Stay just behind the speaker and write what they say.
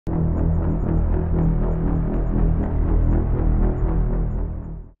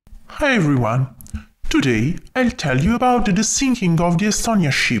Hi everyone! Today I'll tell you about the sinking of the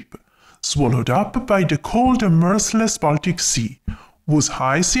Estonia ship, swallowed up by the cold and merciless Baltic Sea, whose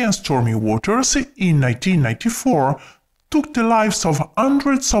icy and stormy waters in 1994 took the lives of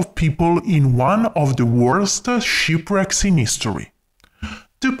hundreds of people in one of the worst shipwrecks in history.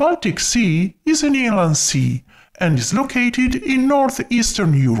 The Baltic Sea is an inland sea and is located in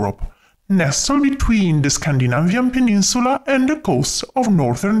northeastern Europe, nestled between the Scandinavian peninsula and the coast of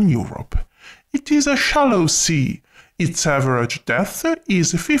northern Europe. It is a shallow sea. Its average depth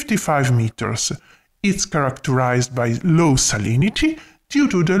is 55 meters. It's characterized by low salinity due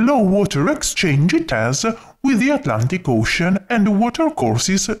to the low water exchange it has with the Atlantic Ocean and the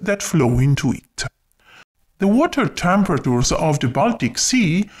watercourses that flow into it. The water temperatures of the Baltic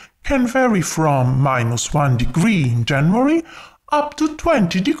Sea can vary from -1 degree in January up to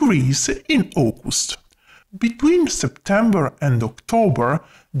 20 degrees in August. Between September and October,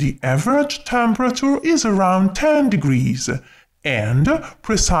 the average temperature is around 10 degrees, and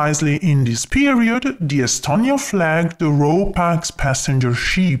precisely in this period, the Estonia-flagged RoPax passenger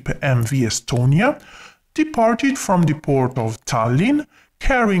ship MV ESTONIA departed from the port of Tallinn,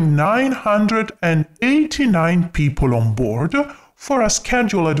 carrying 989 people on board for a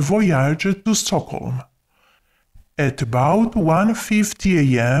scheduled voyage to Stockholm. At about 1:50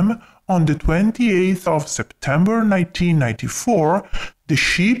 a.m. on the 28th of September 1994, the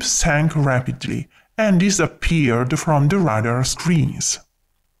ship sank rapidly and disappeared from the radar screens.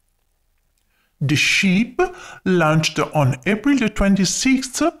 The ship launched on April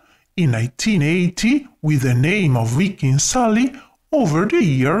 26th in 1980 with the name of Viking Sally. Over the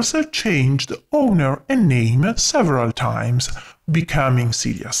years changed owner and name several times, becoming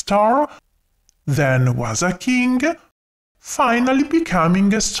Silja Star, then Vasa King, finally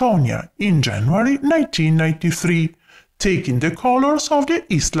becoming Estonia in January 1993, taking the colors of the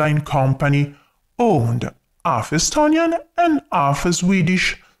East Line Company, owned half Estonian and half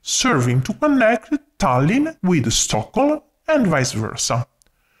Swedish, serving to connect Tallinn with Stockholm and vice versa.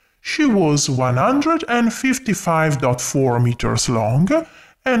 She was 155.4 meters long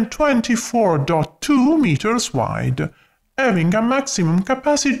and 24.2 meters wide, having a maximum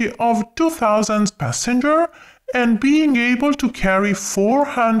capacity of 2,000 passengers and being able to carry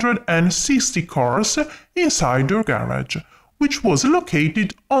 460 cars inside her garage, which was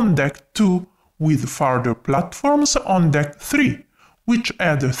located on deck 2, with further platforms on deck 3, which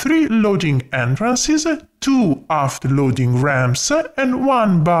had 3 loading entrances, 2 aft loading ramps and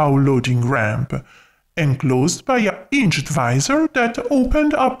 1 bow loading ramp, enclosed by a hinged visor that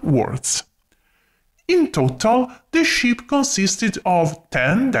opened upwards. In total, the ship consisted of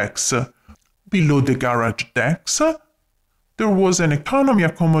 10 decks. Below the garage decks, there was an economy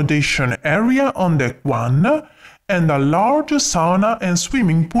accommodation area on deck 1 and a large sauna and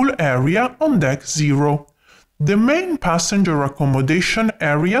swimming pool area on deck 0. The main passenger accommodation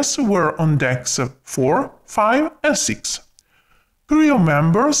areas were on decks 4, 5 and 6. Crew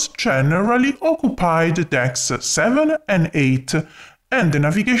members generally occupied decks 7 and 8, and the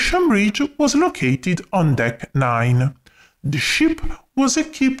navigation bridge was located on deck 9. The ship was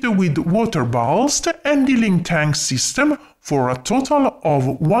equipped with water ballast and healing tank system for a total of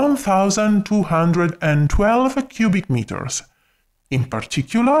 1,212 cubic meters. In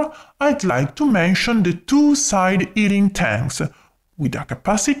particular, I'd like to mention the 2 side healing tanks, with a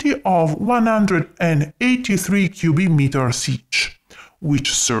capacity of 183 cubic meters each,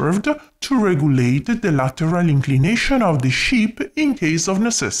 which served to regulate the lateral inclination of the ship in case of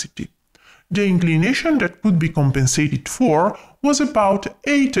necessity. The inclination that could be compensated for was about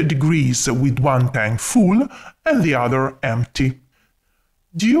 8 degrees with one tank full and the other empty.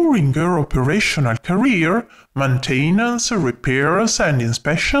 During her operational career, maintenance, repairs and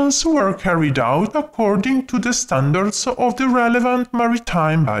inspections were carried out according to the standards of the relevant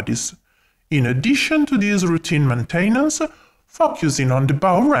maritime bodies. In addition to this routine maintenance, focusing on the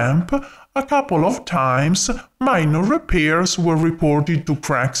bow ramp, a couple of times minor repairs were reported to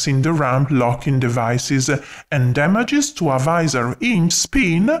cracks in the ramp locking devices and damages to a visor hinge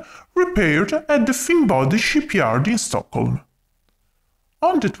spin repaired at the Finnbody shipyard in Stockholm.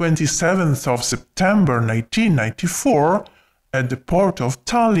 On the 27th of September 1994, at the port of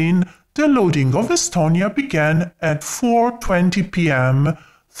Tallinn, the loading of Estonia began at 4:20 p.m.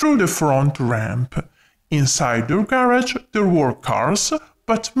 through the front ramp. Inside their garage there were cars,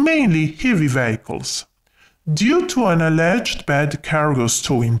 but mainly heavy vehicles. Due to an alleged bad cargo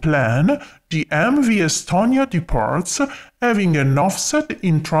stowing plan, the MV ESTONIA departs having an offset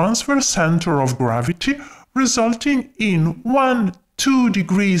in transfer center of gravity, resulting in 1-2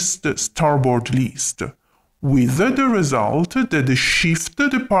 degrees starboard least, with the result that the ship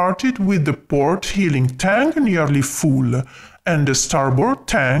departed with the port healing tank nearly full and the starboard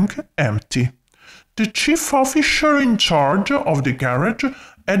tank empty. The chief officer in charge of the garage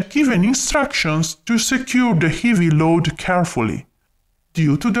had given instructions to secure the heavy load carefully,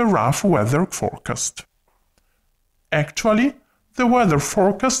 due to the rough weather forecast. Actually, the weather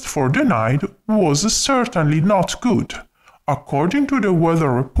forecast for the night was certainly not good. According to the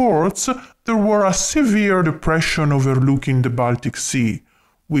weather reports, there were a severe depression overlooking the Baltic Sea,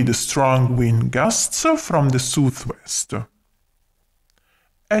 with strong wind gusts from the southwest.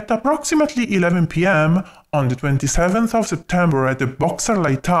 At approximately 11 p.m. on the 27th of September at the Boxer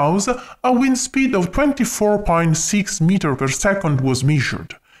Lighthouse, a wind speed of 24.6 meters per second was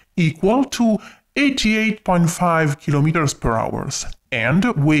measured, equal to 88.5 kilometers per hour, and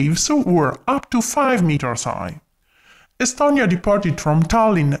waves were up to 5 meters high. Estonia departed from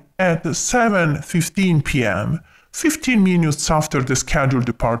Tallinn at 7:15 p.m., 15 minutes after the scheduled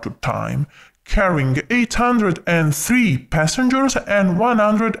departure time, carrying 803 passengers and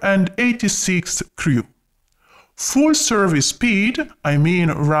 186 crew. Full service speed,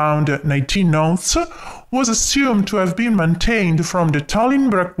 around 19 knots, was assumed to have been maintained from the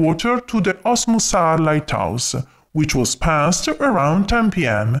Tallinn breakwater to the Osmussaar lighthouse, which was passed around 10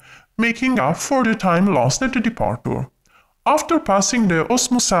 p.m., making up for the time lost at the departure. After passing the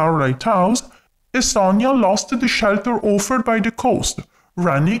Osmussaar lighthouse, Estonia lost the shelter offered by the coast,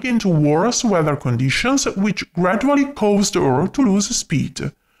 running into worse weather conditions which gradually caused her to lose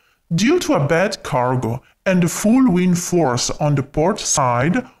speed. Due to a bad cargo and the full wind force on the port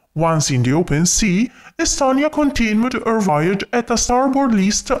side, once in the open sea, Estonia continued her voyage at a starboard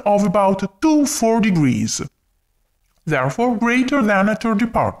list of about 24 degrees, therefore greater than at her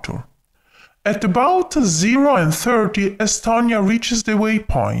departure. At about 0:30, Estonia reaches the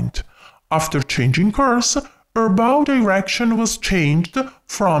waypoint. After changing course, her bow direction was changed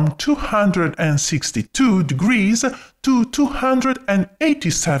from 262 degrees to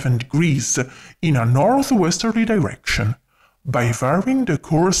 287 degrees in a northwesterly direction. By varying the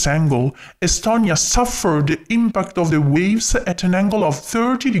course angle, Estonia suffered the impact of the waves at an angle of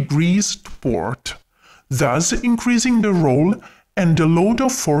 30 degrees to port, thus increasing the roll and the load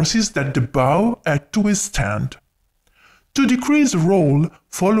of forces that the bow had to withstand. To decrease roll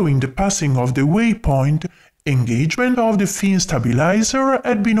following the passing of the waypoint, engagement of the fin stabilizer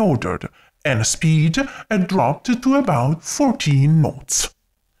had been ordered, and speed had dropped to about 14 knots.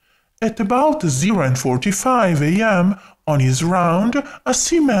 At about 0:45 a.m. on his round, a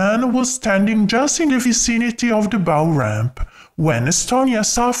seaman was standing just in the vicinity of the bow ramp, when Estonia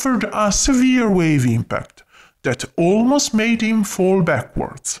suffered a severe wave impact that almost made him fall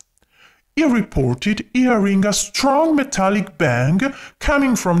backwards. He reported hearing a strong metallic bang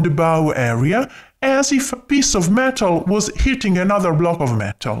coming from the bow area, as if a piece of metal was hitting another block of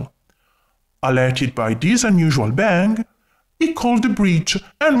metal. Alerted by this unusual bang, he called the bridge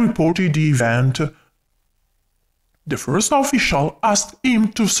and reported the event. The first official asked him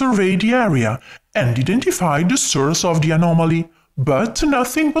to survey the area and identify the source of the anomaly, but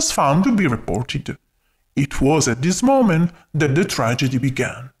nothing was found to be reported. It was at this moment that the tragedy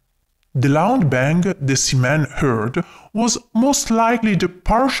began. The loud bang the seaman heard was most likely the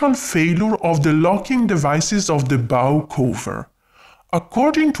partial failure of the locking devices of the bow cover.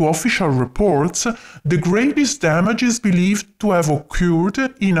 According to official reports, the greatest damage is believed to have occurred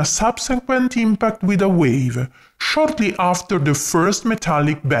in a subsequent impact with a wave, shortly after the first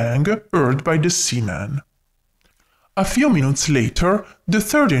metallic bang heard by the seaman. A few minutes later, the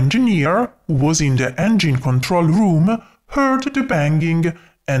third engineer, who was in the engine control room, heard the banging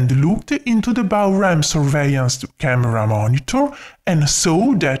and looked into the bow ramp surveillance camera monitor and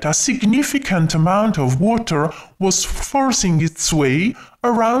saw that a significant amount of water was forcing its way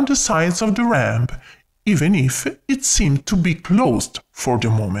around the sides of the ramp, even if it seemed to be closed for the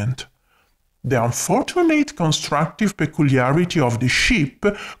moment. The unfortunate constructive peculiarity of the ship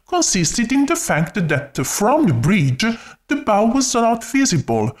consisted in the fact that from the bridge the bow was not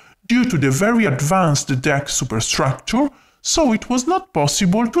visible due to the very advanced deck superstructure, so it was not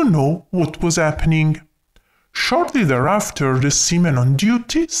possible to know what was happening. Shortly thereafter, the seaman on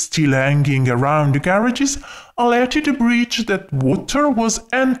duty, still hanging around the garages, alerted the bridge that water was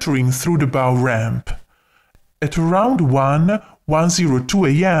entering through the bow ramp. At around 1:02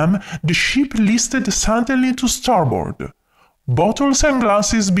 a.m., the ship listed suddenly to starboard. Bottles and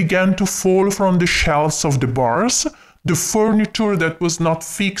glasses began to fall from the shelves of the bars, the furniture that was not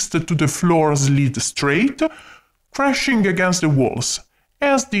fixed to the floor slid straight, crashing against the walls,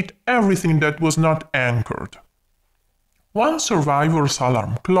 as did everything that was not anchored. One survivor's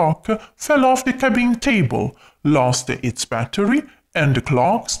alarm clock fell off the cabin table, lost its battery, and the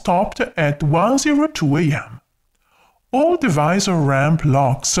clock stopped at 1:02 a.m. All the visor ramp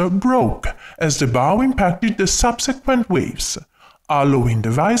locks broke as the bow impacted the subsequent waves, allowing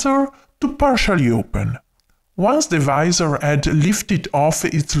the visor to partially open. Once the visor had lifted off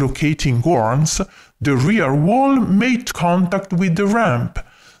its locating horns, the rear wall made contact with the ramp,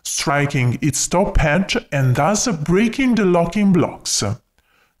 striking its top edge and thus breaking the locking blocks.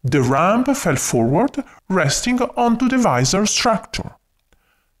 The ramp fell forward, resting onto the visor structure.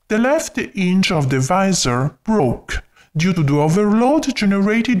 The left hinge of the visor broke due to the overload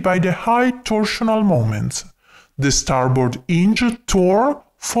generated by the high torsional moments. The starboard hinge tore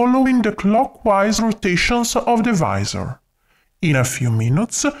following the clockwise rotations of the visor. In a few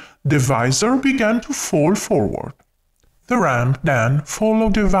minutes, the visor began to fall forward. The ramp then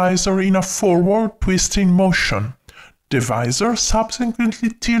followed the visor in a forward twisting motion. The visor subsequently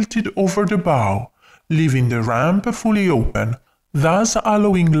tilted over the bow, leaving the ramp fully open, thus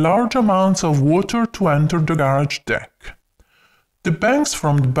allowing large amounts of water to enter the garage deck. The banks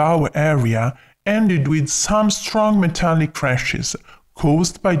from the bow area ended with some strong metallic crashes,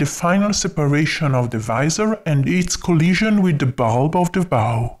 caused by the final separation of the visor and its collision with the bulb of the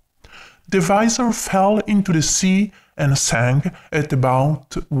bow. The visor fell into the sea and sank at about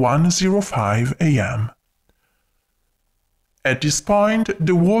 1:05 a.m. At this point,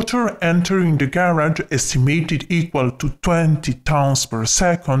 the water entering the garage, estimated equal to 20 tons per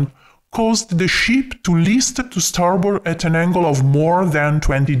second, caused the ship to list to starboard at an angle of more than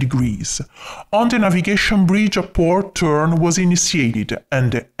 20 degrees. On the navigation bridge, a port turn was initiated,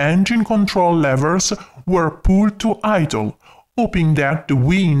 and the engine control levers were pulled to idle, hoping that the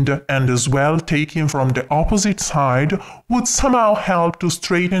wind and the swell taken from the opposite side would somehow help to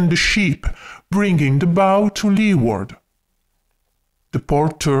straighten the ship, bringing the bow to leeward. The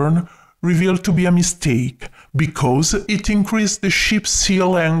port turn revealed to be a mistake because it increased the ship's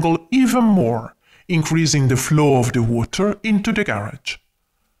seal angle even more, increasing the flow of the water into the garage.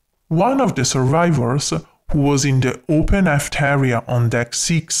 One of the survivors, who was in the open aft area on deck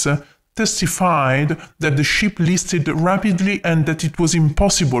 6, testified that the ship listed rapidly and that it was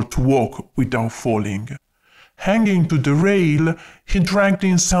impossible to walk without falling. Hanging to the rail, he dragged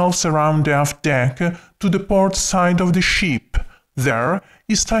himself around the aft deck to the port side of the ship. There,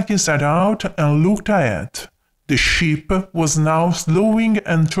 he stuck his head out and looked ahead. The ship was now slowing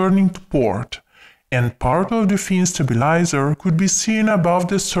and turning to port, and part of the fin stabilizer could be seen above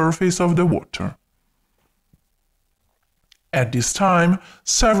the surface of the water. At this time,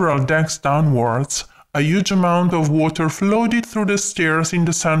 several decks downwards, a huge amount of water flooded through the stairs in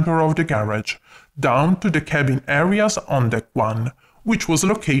the center of the garage, down to the cabin areas on deck 1, which was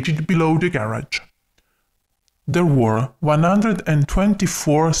located below the garage. There were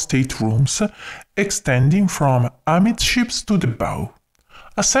 124 staterooms extending from amidships to the bow.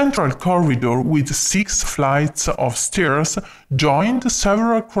 A central corridor with 6 flights of stairs joined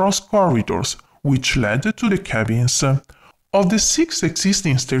several cross corridors, which led to the cabins. Of the 6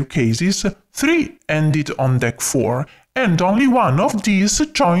 existing staircases, 3 ended on deck 4, and only one of these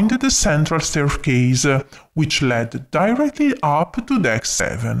joined the central staircase, which led directly up to deck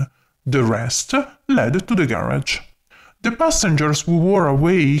 7. The rest led to the garage. The passengers who were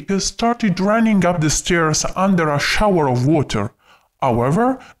awake started running up the stairs under a shower of water.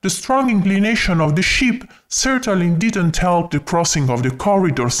 However, the strong inclination of the ship certainly didn't help the crossing of the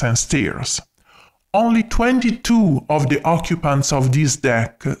corridors and stairs. Only 22 of the occupants of this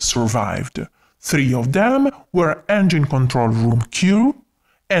deck survived. 3 of them were engine control room crew,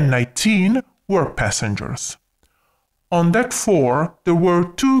 and 19 were passengers. On deck 4, there were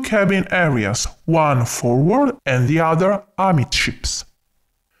 2 cabin areas, one forward and the other amidships.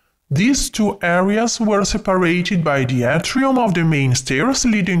 These 2 areas were separated by the atrium of the main stairs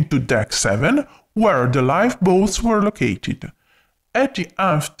leading to deck 7, where the lifeboats were located. At the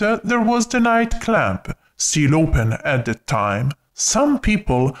aft, there was the night clamp, still open at the time. Some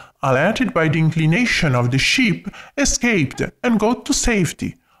people, alerted by the inclination of the ship, escaped and got to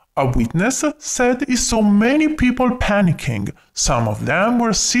safety. A witness said he saw many people panicking. Some of them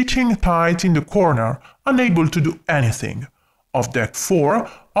were sitting tight in the corner, unable to do anything. Of deck 4,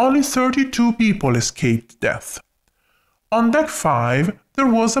 only 32 people escaped death. On deck 5, there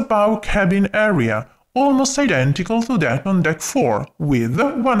was a bow cabin area, almost identical to that on deck 4, with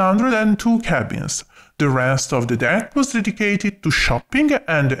 102 cabins. The rest of the deck was dedicated to shopping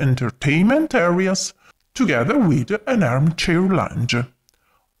and entertainment areas, together with an armchair lounge.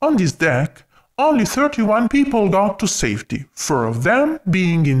 On this deck, only 31 people got to safety, 4 of them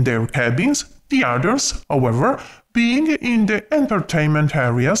being in their cabins. The others, however, being in the entertainment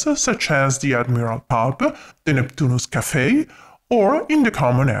areas such as the Admiral Pub, the Neptunus Café, or in the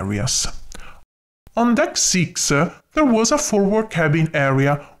common areas. On deck 6 there was a forward cabin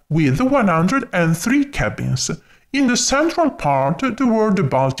area with 103 cabins. In the central part there were the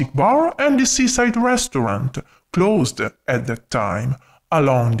Baltic bar and the seaside restaurant, closed at that time.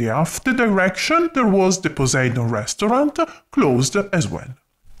 Along the aft direction there was the Poseidon restaurant, closed as well.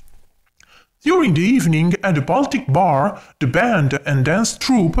 During the evening at the Baltic bar, the band and dance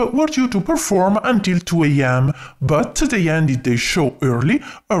troupe were due to perform until 2 a.m., but they ended their show early,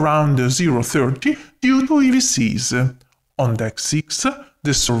 around 0:30, due to heavy seas. On deck 6,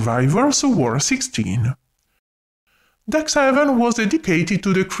 the survivors were 16. Deck 7 was dedicated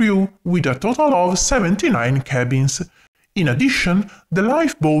to the crew, with a total of 79 cabins. In addition, the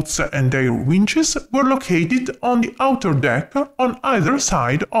lifeboats and their winches were located on the outer deck on either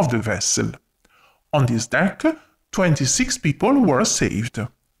side of the vessel. On this deck, 26 people were saved.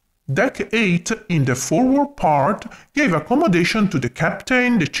 Deck 8 in the forward part gave accommodation to the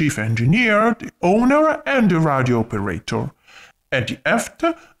captain, the chief engineer, the owner and the radio operator. At the aft,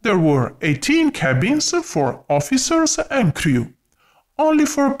 there were 18 cabins for officers and crew. Only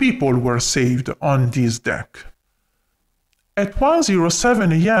 4 people were saved on this deck. At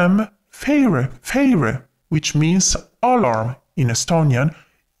 1:07 a.m., ferry, which means alarm in Estonian,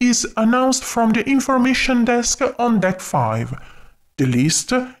 is announced from the information desk on deck 5. The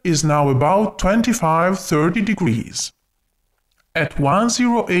list is now about 25-30 degrees. At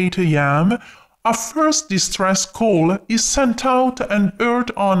 1:08 a.m., a first distress call is sent out and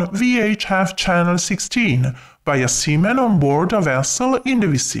heard on VHF channel 16 by a seaman on board a vessel in the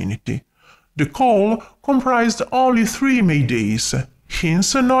vicinity. The call comprised only 3 maydays,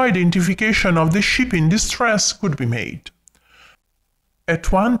 hence no identification of the ship in distress could be made.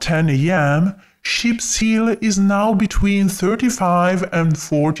 At 1:10 a.m., ship seal is now between 35 and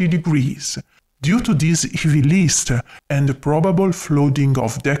 40 degrees. Due to this heavy list and the probable flooding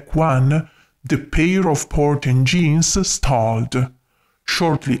of deck 1, the pair of port engines stalled.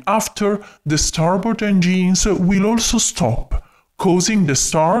 Shortly after, the starboard engines will also stop, causing the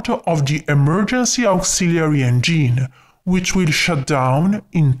start of the emergency auxiliary engine, which will shut down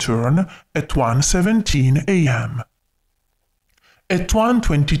in turn at 1:17 a.m. At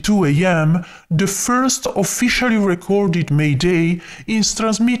 1:22 a.m., the first officially recorded Mayday is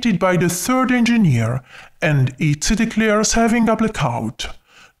transmitted by the third engineer, and it declares having a blackout.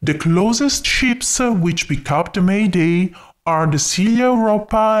 The closest ships which pick up the Mayday are the Silja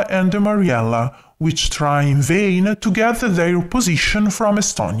Europa and the Mariella, which try in vain to get their position from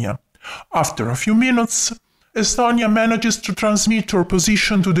Estonia. After a few minutes, Estonia manages to transmit her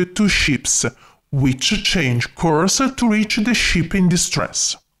position to the 2 ships, which change course to reach the ship in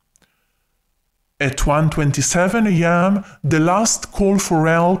distress. At 1:27 a.m., the last call for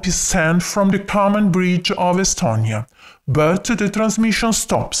help is sent from the common bridge of Estonia, but the transmission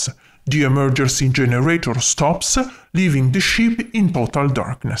stops. The emergency generator stops, leaving the ship in total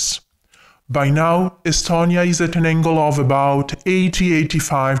darkness. By now, Estonia is at an angle of about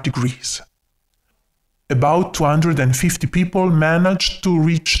 80-85 degrees. About 250 people managed to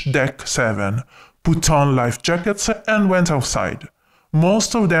reach deck 7, put on life jackets and went outside.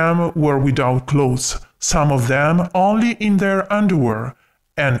 Most of them were without clothes, some of them only in their underwear,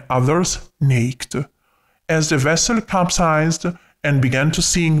 and others naked. As the vessel capsized and began to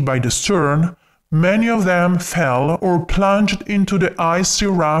sink by the stern, many of them fell or plunged into the icy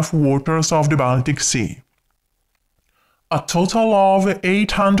rough waters of the Baltic Sea. A total of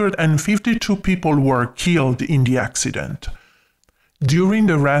 852 people were killed in the accident. During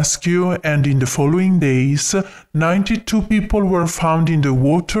the rescue and in the following days, 92 people were found in the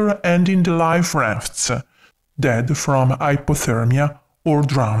water and in the life rafts, dead from hypothermia or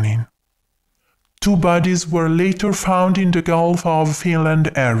drowning. 2 bodies were later found in the Gulf of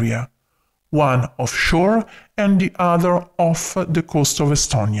Finland area, one offshore and the other off the coast of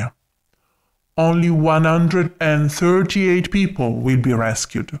Estonia. Only 138 people will be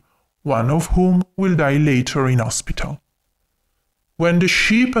rescued, one of whom will die later in hospital. When the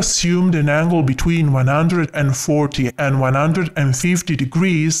ship assumed an angle between 140 and 150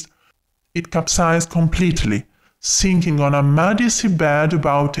 degrees, it capsized completely, sinking on a muddy seabed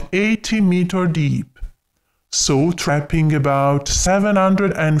about 80 meters deep, so trapping about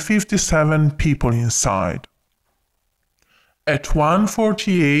 757 people inside. At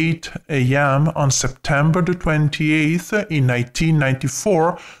 1:48 a.m. on September the 28th in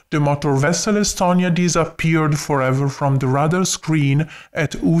 1994, the motor vessel Estonia disappeared forever from the radar screen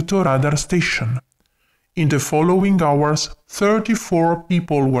at Uto radar station. In the following hours, 34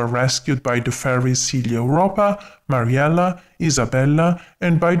 people were rescued by the ferries Silja Europa, Mariella, Isabella,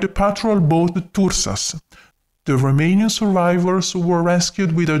 and by the patrol boat Tursas. The remaining survivors were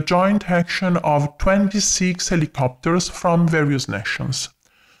rescued with a joint action of 26 helicopters from various nations.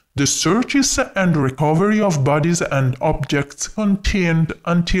 The searches and recovery of bodies and objects continued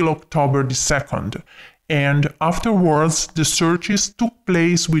until October 2nd, and afterwards the searches took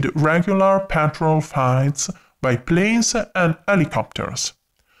place with regular patrol flights by planes and helicopters.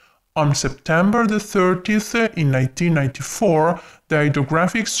 On September 30th in 1994, the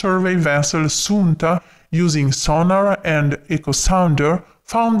hydrographic survey vessel Sunta, using sonar and echosounder,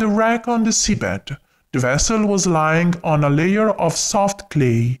 found the wreck on the seabed. The vessel was lying on a layer of soft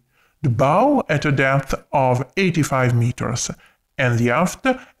clay, the bow at a depth of 85 meters, and the aft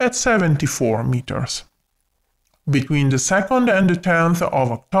at 74 meters. Between the 2nd and the 10th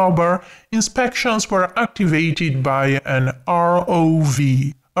of October, inspections were activated by an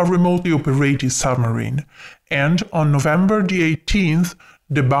ROV, a remotely operated submarine, and on November 18th,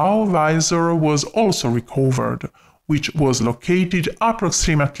 the bow visor was also recovered, which was located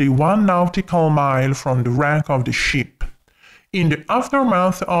approximately 1 nautical mile from the wreck of the ship. In the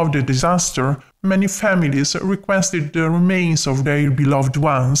aftermath of the disaster, many families requested the remains of their beloved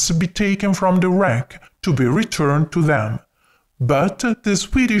ones be taken from the wreck to be returned to them. But the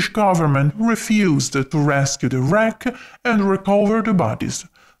Swedish government refused to rescue the wreck and recover the bodies,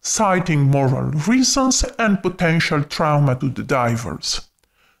 citing moral reasons and potential trauma to the divers.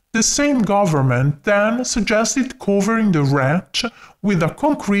 The same government then suggested covering the wreck with a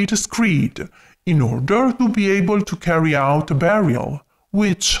concrete screed in order to be able to carry out a burial,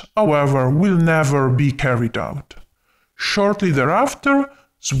 which, however, will never be carried out. Shortly thereafter,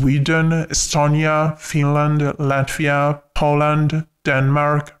 Sweden, Estonia, Finland, Latvia, Poland,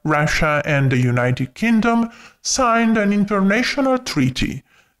 Denmark, Russia, and the United Kingdom signed an international treaty,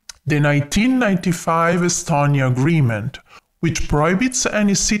 the 1995 Estonia Agreement, which prohibits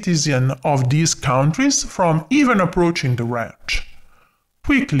any citizen of these countries from even approaching the wreck.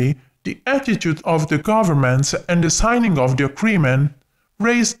 Quickly, the attitude of the governments and the signing of the agreement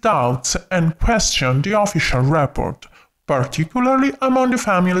raised doubts and questioned the official report, particularly among the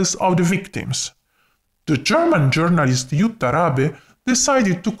families of the victims. The German journalist Jutta Rabe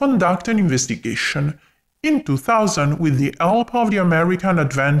decided to conduct an investigation. In 2000, with the help of the American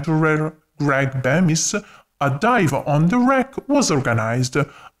adventurer Greg Bemis, a dive on the wreck was organized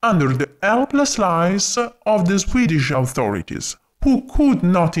under the helpless eyes of the Swedish authorities, who could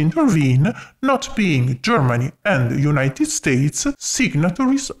not intervene, not being Germany and the United States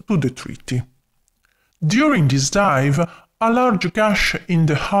signatories to the treaty. During this dive, a large gash in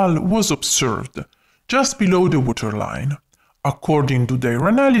the hull was observed, just below the waterline. According to their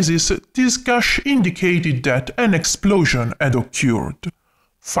analysis, this gash indicated that an explosion had occurred.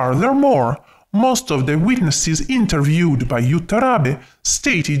 Furthermore, most of the witnesses interviewed by Jutta Rabe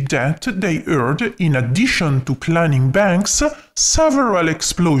stated that they heard, in addition to clanging bangs, several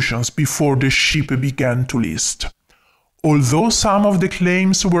explosions before the ship began to list. Although some of the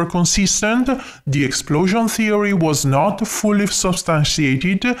claims were consistent, the explosion theory was not fully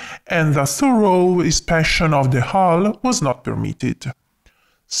substantiated and a thorough inspection of the hull was not permitted.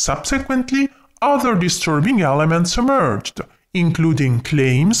 Subsequently, other disturbing elements emerged, including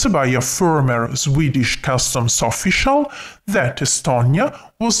claims by a former Swedish customs official that Estonia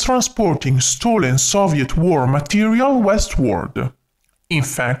was transporting stolen Soviet war material westward. In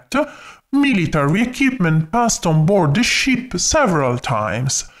fact, military equipment passed on board the ship several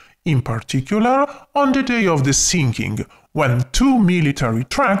times, in particular on the day of the sinking, when 2 military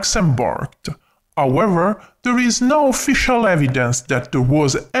trucks embarked. However, there is no official evidence that there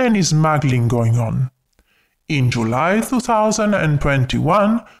was any smuggling going on. In July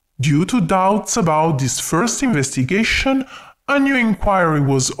 2021, due to doubts about this first investigation, a new inquiry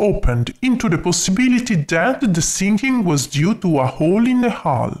was opened into the possibility that the sinking was due to a hole in the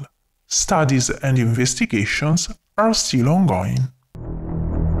hull. Studies and investigations are still ongoing.